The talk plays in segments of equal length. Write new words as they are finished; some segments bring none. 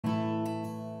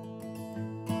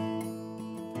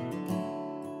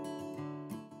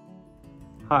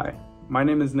Hi, my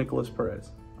name is Nicholas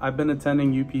Perez. I've been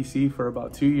attending UPC for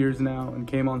about 2 years now and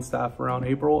came on staff around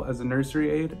April as a nursery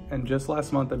aide, and just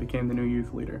last month I became the new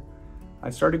youth leader. I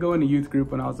started going to youth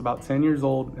group when I was about 10 years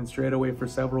old and strayed away for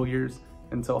several years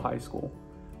until high school,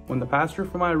 when the pastor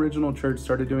from my original church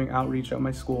started doing outreach at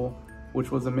my school,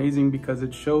 which was amazing because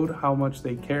it showed how much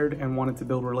they cared and wanted to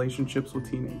build relationships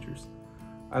with teenagers.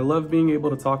 I love being able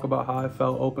to talk about how I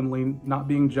felt openly, not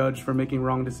being judged for making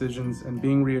wrong decisions, and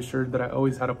being reassured that I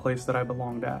always had a place that I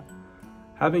belonged at.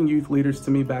 Having youth leaders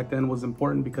to me back then was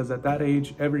important because at that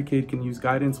age, every kid can use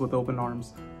guidance with open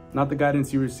arms, not the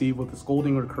guidance you receive with a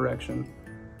scolding or correction.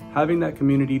 Having that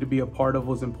community to be a part of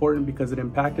was important because it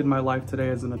impacted my life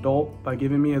today as an adult by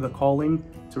giving me the calling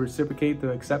to reciprocate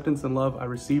the acceptance and love I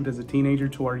received as a teenager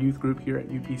to our youth group here at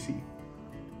UPC.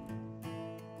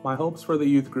 My hopes for the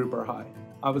youth group are high.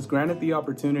 I was granted the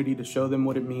opportunity to show them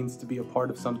what it means to be a part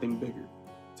of something bigger,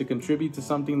 to contribute to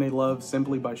something they love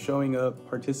simply by showing up,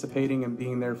 participating, and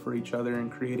being there for each other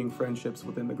and creating friendships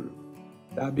within the group.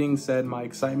 That being said, my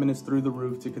excitement is through the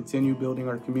roof to continue building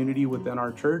our community within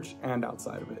our church and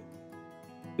outside of it.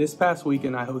 This past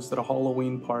weekend, I hosted a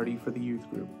Halloween party for the youth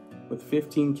group. With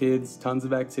 15 kids, tons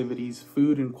of activities,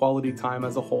 food, and quality time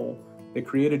as a whole, they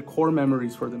created core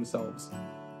memories for themselves.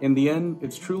 In the end,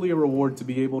 it's truly a reward to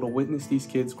be able to witness these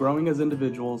kids growing as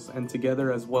individuals and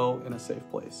together as well in a safe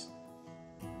place.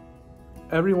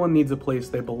 Everyone needs a place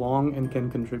they belong and can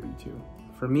contribute to.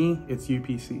 For me, it's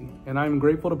UPC, and I'm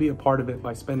grateful to be a part of it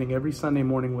by spending every Sunday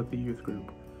morning with the youth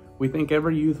group. We thank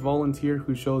every youth volunteer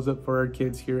who shows up for our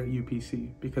kids here at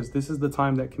UPC because this is the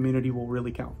time that community will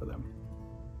really count for them.